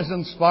psalm is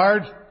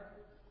inspired,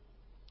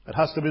 it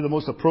has to be the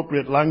most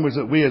appropriate language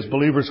that we as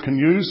believers can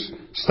use,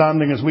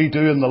 standing as we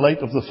do in the light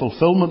of the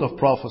fulfillment of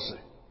prophecy.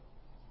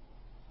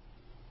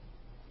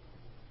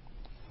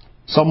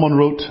 Someone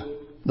wrote,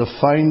 "The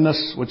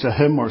fineness which a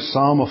hymn or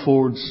psalm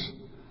affords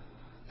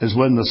is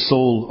when the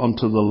soul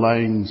unto the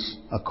lines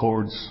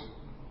accords."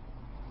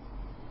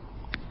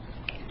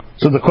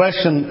 So the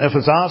question, if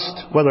it's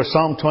asked whether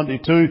Psalm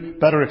 22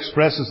 better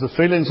expresses the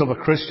feelings of a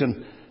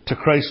Christian to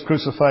Christ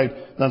crucified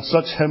than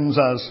such hymns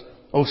as,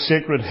 "O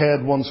sacred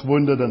head once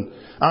wounded,"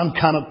 and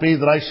 "Can it be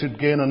that I should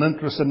gain an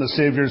interest in the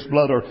Saviour's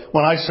blood," or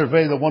 "When I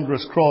survey the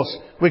wondrous cross,"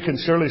 we can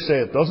surely say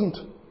it doesn't.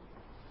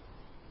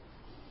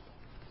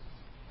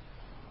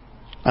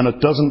 And it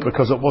doesn't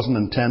because it wasn't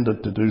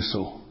intended to do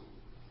so.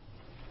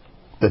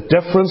 The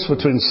difference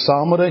between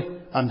psalmody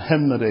and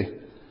hymnody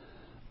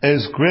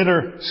is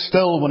greater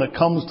still when it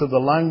comes to the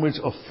language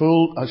of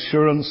full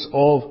assurance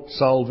of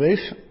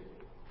salvation.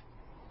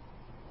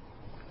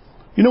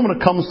 You know, when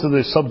it comes to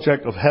the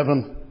subject of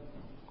heaven,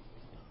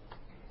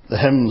 the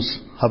hymns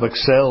have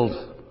excelled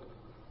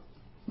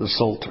the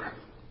Psalter.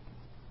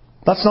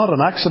 That's not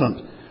an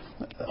accident.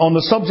 On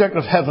the subject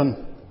of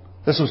heaven,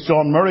 this was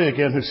John Murray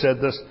again who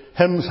said this,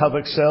 hymns have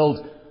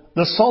excelled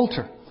the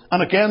Psalter.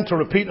 And again, to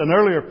repeat an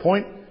earlier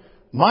point,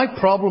 my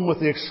problem with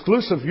the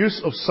exclusive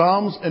use of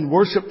psalms in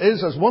worship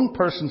is, as one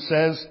person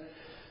says,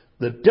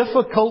 the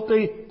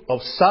difficulty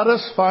of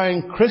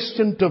satisfying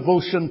Christian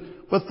devotion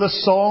with the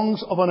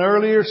songs of an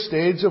earlier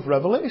stage of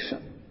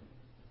revelation.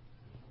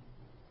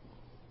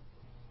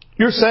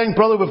 You're saying,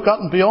 brother, we've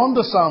gotten beyond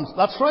the psalms.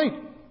 That's right.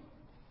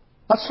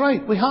 That's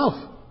right, we have.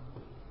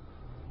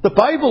 The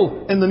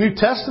Bible in the New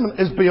Testament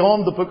is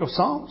beyond the book of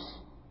Psalms.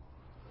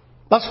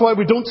 That's why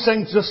we don't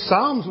sing just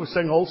psalms, we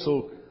sing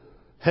also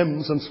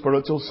hymns and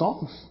spiritual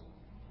songs,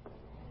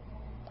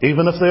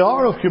 even if they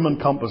are of human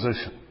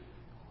composition.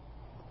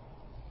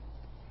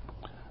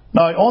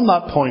 Now, on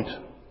that point,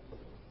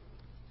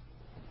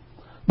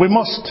 we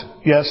must,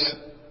 yes,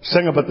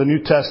 sing about the New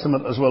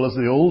Testament as well as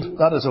the Old.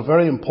 That is a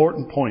very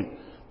important point,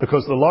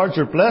 because the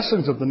larger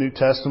blessings of the New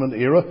Testament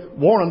era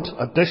warrant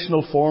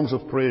additional forms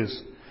of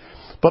praise.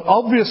 But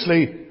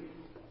obviously,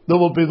 there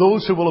will be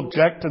those who will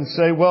object and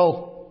say,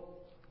 well,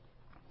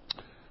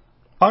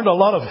 aren't a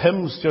lot of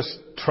hymns just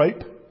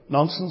tripe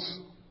nonsense?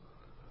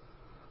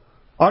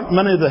 Aren't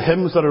many of the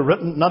hymns that are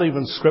written not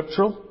even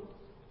scriptural?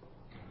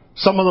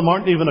 Some of them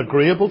aren't even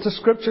agreeable to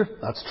Scripture.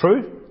 That's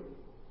true.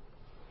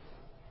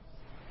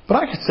 But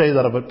I could say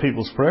that about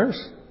people's prayers.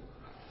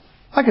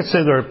 I could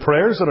say there are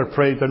prayers that are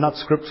prayed, they're not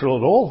scriptural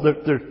at all.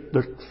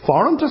 They're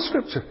foreign to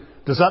Scripture.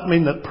 Does that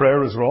mean that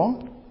prayer is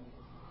wrong?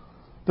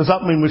 Does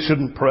that mean we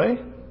shouldn't pray?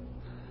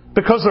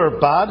 Because there are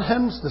bad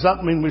hymns, does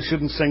that mean we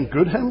shouldn't sing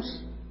good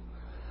hymns?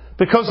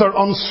 Because they're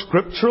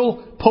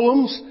unscriptural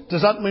poems,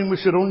 does that mean we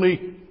should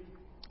only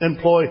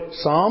employ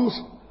psalms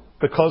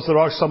because there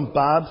are some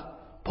bad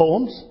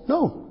poems?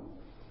 No.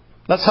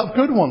 Let's have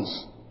good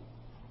ones.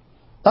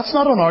 That's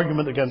not an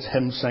argument against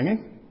hymn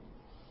singing.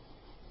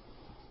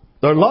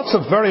 There are lots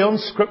of very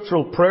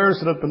unscriptural prayers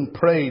that have been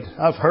prayed.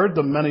 I've heard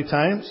them many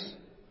times.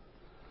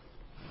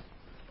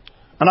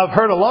 And I've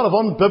heard a lot of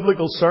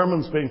unbiblical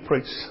sermons being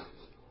preached.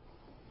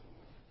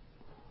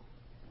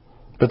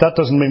 But that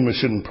doesn't mean we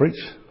shouldn't preach.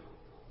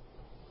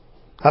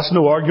 That's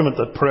no argument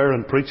that prayer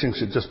and preaching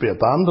should just be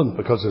abandoned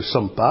because there's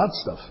some bad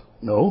stuff.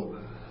 No.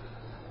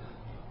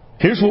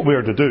 Here's what we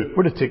are to do.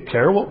 We're to take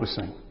care of what we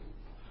sing.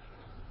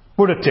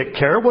 We're to take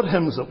care of what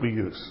hymns that we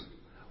use.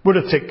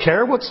 We're to take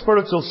care of what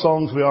spiritual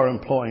songs we are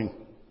employing.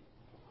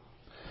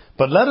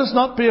 But let us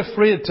not be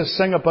afraid to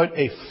sing about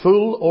a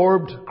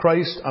full-orbed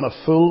Christ and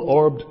a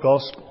full-orbed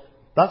gospel.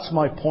 That's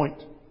my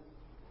point.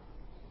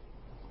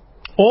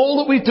 All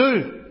that we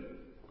do,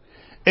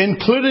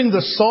 including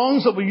the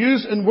songs that we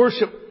use in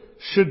worship,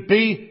 should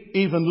be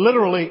even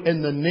literally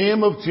in the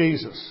name of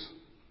Jesus.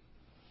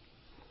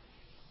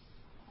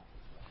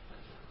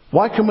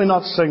 Why can we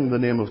not sing the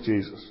name of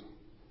Jesus?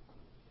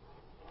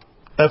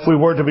 If we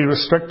were to be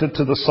restricted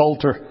to the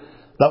Psalter,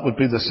 that would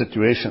be the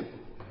situation.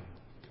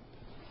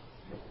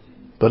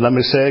 But let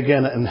me say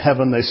again, in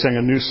heaven they sing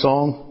a new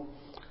song.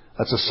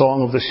 That's a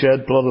song of the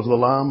shed blood of the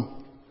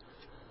Lamb.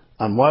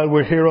 And while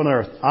we're here on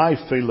earth, I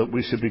feel that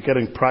we should be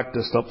getting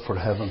practiced up for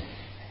heaven.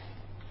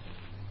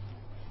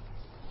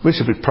 We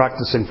should be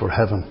practicing for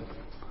heaven.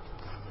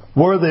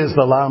 Worthy is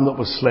the Lamb that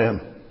was slain.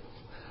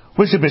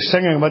 We should be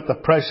singing about the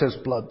precious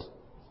blood.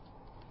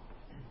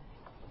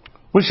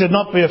 We should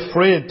not be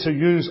afraid to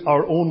use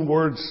our own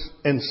words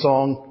in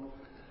song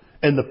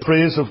in the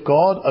praise of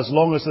God as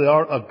long as they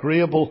are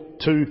agreeable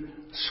to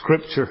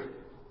Scripture.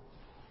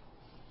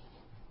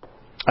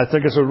 I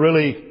think it's a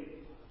really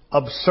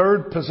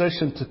absurd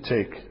position to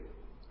take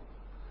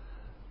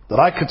that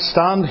I could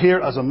stand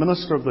here as a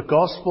minister of the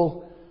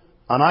gospel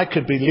and I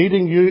could be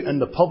leading you in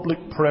the public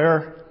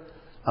prayer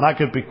and I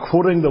could be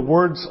quoting the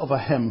words of a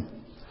hymn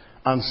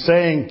and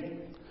saying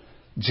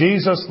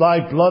Jesus,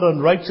 thy blood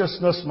and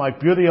righteousness, my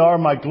beauty are,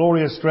 my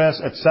glorious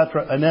dress,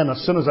 etc. And then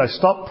as soon as I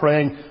stop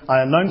praying,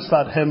 I announce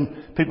that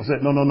hymn, people say,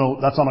 no,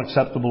 that's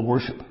unacceptable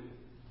worship.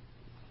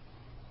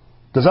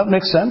 Does that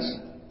make sense?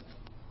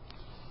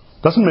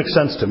 Doesn't make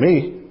sense to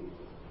me.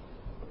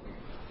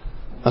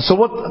 And so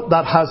what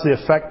that has the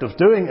effect of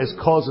doing is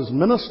causes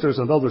ministers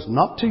and others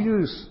not to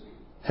use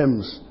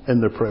hymns in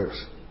their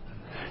prayers.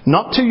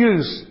 Not to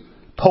use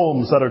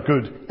poems that are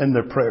good in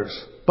their prayers.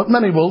 But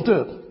many will do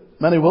it.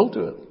 Many will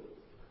do it.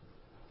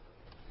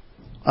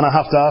 And I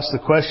have to ask the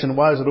question,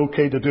 why is it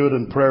okay to do it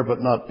in prayer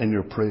but not in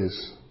your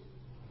praise?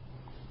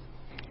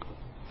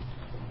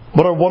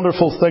 What a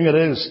wonderful thing it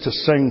is to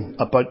sing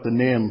about the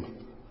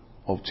name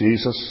of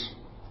Jesus.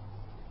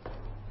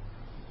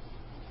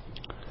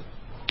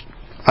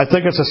 I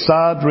think it's a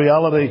sad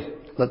reality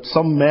that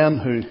some men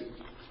who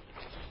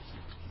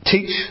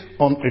teach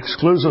on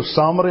exclusive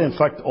psalmody, in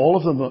fact all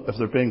of them, if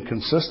they're being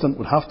consistent,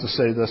 would have to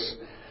say this: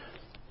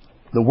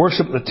 the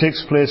worship that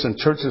takes place in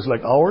churches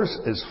like ours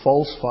is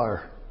false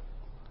fire.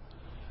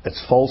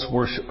 It's false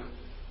worship.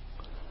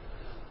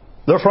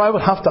 Therefore I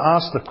would have to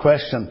ask the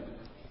question,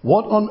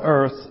 what on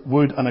earth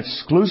would an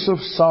exclusive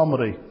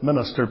psalmody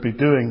minister be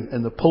doing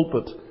in the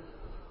pulpit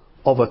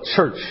of a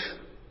church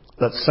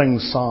that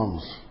sings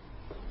psalms?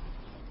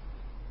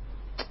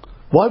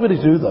 Why would he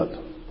do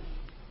that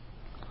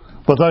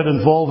without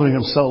involving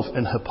himself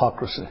in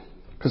hypocrisy?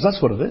 Because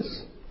that's what it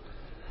is.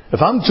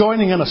 If I'm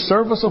joining in a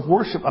service of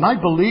worship, and I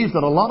believe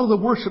that a lot of the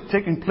worship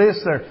taking place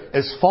there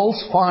is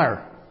false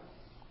fire,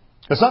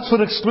 because that's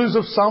what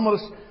exclusive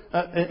psalmists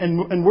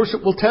in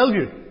worship will tell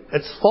you.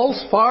 It's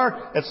false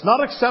fire. It's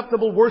not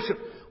acceptable worship.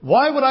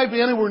 Why would I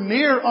be anywhere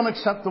near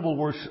unacceptable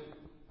worship?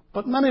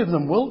 But many of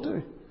them will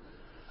do.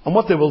 And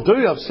what they will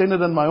do, I've seen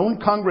it in my own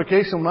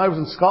congregation when I was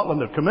in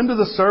Scotland. They'll come into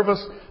the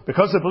service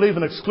because they believe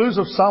in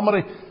exclusive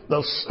psalmody.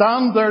 They'll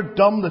stand there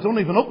dumb. They don't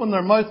even open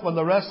their mouth when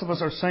the rest of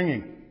us are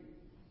singing,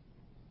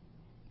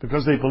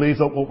 because they believe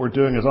that what we're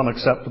doing is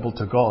unacceptable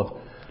to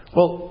God.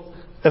 Well,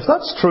 if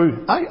that's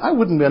true, I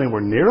wouldn't be anywhere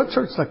near a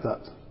church like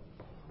that.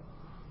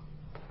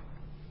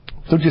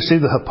 Don't you see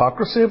the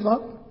hypocrisy of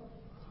that?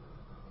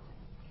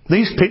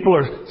 These people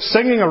are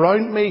singing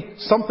around me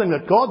something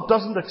that God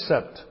doesn't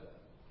accept,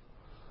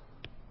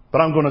 but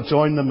I'm going to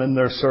join them in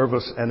their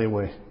service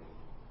anyway.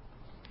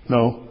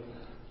 No,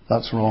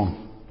 that's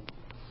wrong.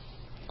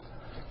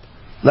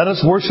 Let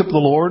us worship the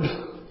Lord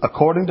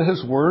according to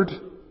His Word.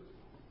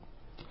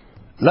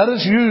 Let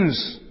us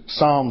use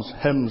psalms,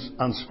 hymns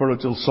and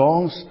spiritual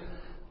songs,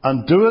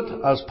 and do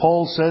it, as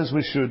Paul says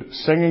we should,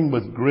 singing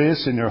with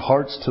grace in your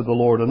hearts to the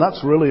Lord. And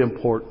that's really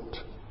important.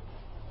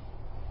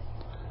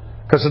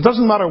 Because it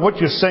doesn't matter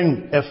what you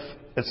sing if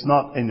it's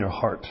not in your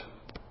heart.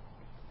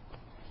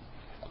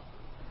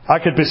 I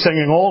could be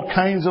singing all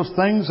kinds of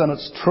things, and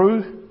it's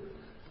true,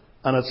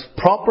 and it's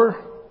proper,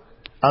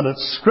 and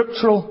it's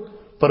scriptural,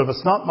 but if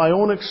it's not my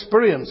own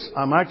experience,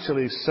 I'm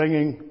actually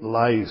singing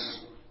lies.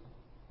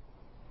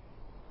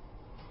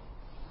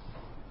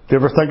 Do you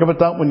ever think about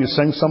that when you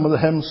sing some of the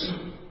hymns?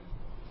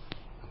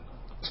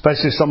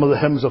 Especially some of the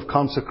hymns of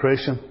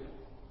consecration.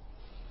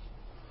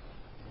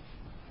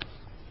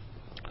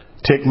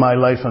 Take my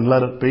life and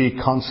let it be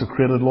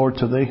consecrated, Lord,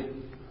 to Thee.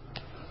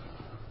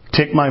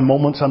 Take my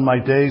moments and my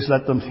days,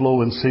 let them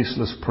flow in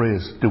ceaseless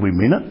praise. Do we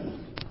mean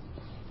it?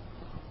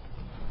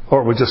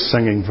 Or are we just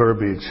singing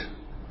verbiage?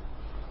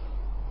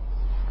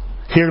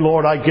 Here,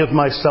 Lord, I give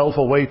myself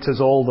away, 'tis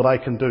all that I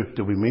can do.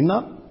 Do we mean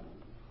that?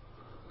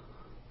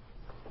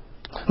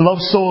 Love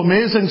so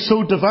amazing,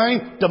 so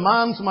divine,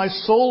 demands my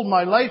soul,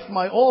 my life,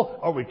 my all.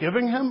 Are we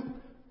giving Him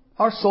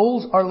our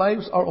souls, our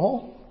lives, our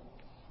all?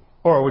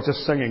 Or are we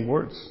just singing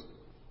words?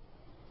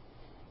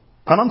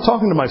 And I'm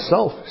talking to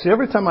myself. See,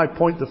 every time I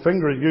point the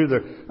finger at you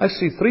there, I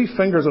see 3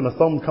 fingers and a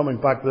thumb coming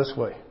back this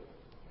way.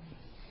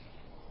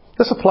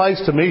 This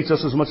applies to me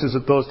just as much as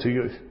it does to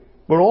you.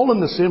 We're all in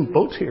the same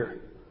boat here.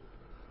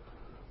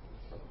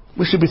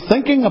 We should be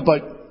thinking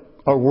about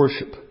our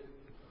worship.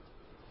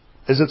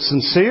 Is it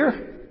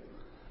sincere?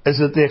 Is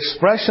it the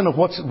expression of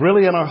what's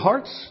really in our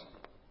hearts?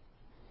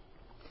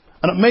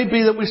 And it may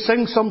be that we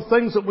sing some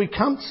things that we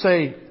can't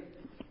say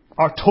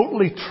are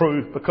totally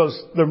true because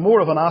they're more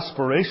of an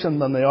aspiration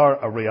than they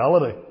are a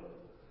reality.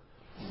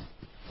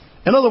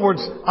 In other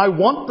words, I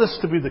want this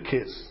to be the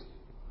case.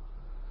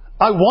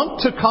 I want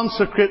to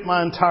consecrate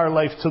my entire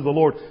life to the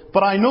Lord,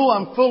 but I know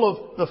I'm full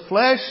of the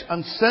flesh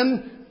and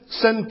sin.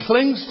 Sin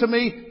clings to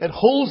me. It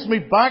holds me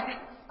back.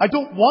 I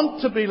don't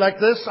want to be like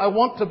this. I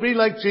want to be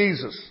like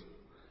Jesus.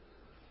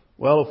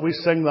 Well, if we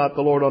sing that,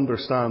 the Lord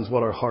understands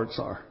what our hearts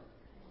are.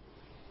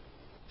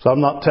 So I'm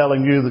not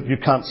telling you that you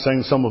can't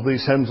sing some of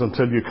these hymns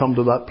until you come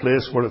to that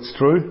place where it's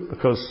true,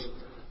 because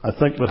I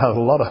think we'd have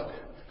a lot of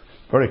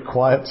very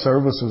quiet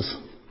services.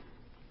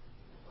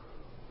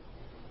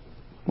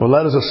 Well,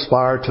 let us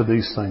aspire to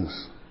these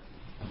things.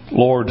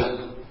 Lord,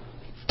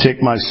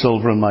 take my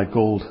silver and my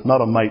gold,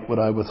 not a mite would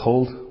I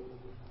withhold.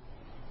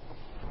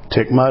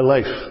 Take my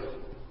life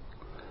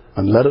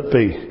and let it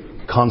be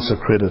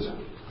consecrated,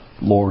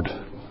 Lord,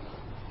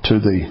 to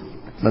Thee.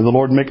 May the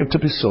Lord make it to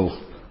be so.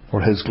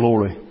 for His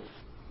glory.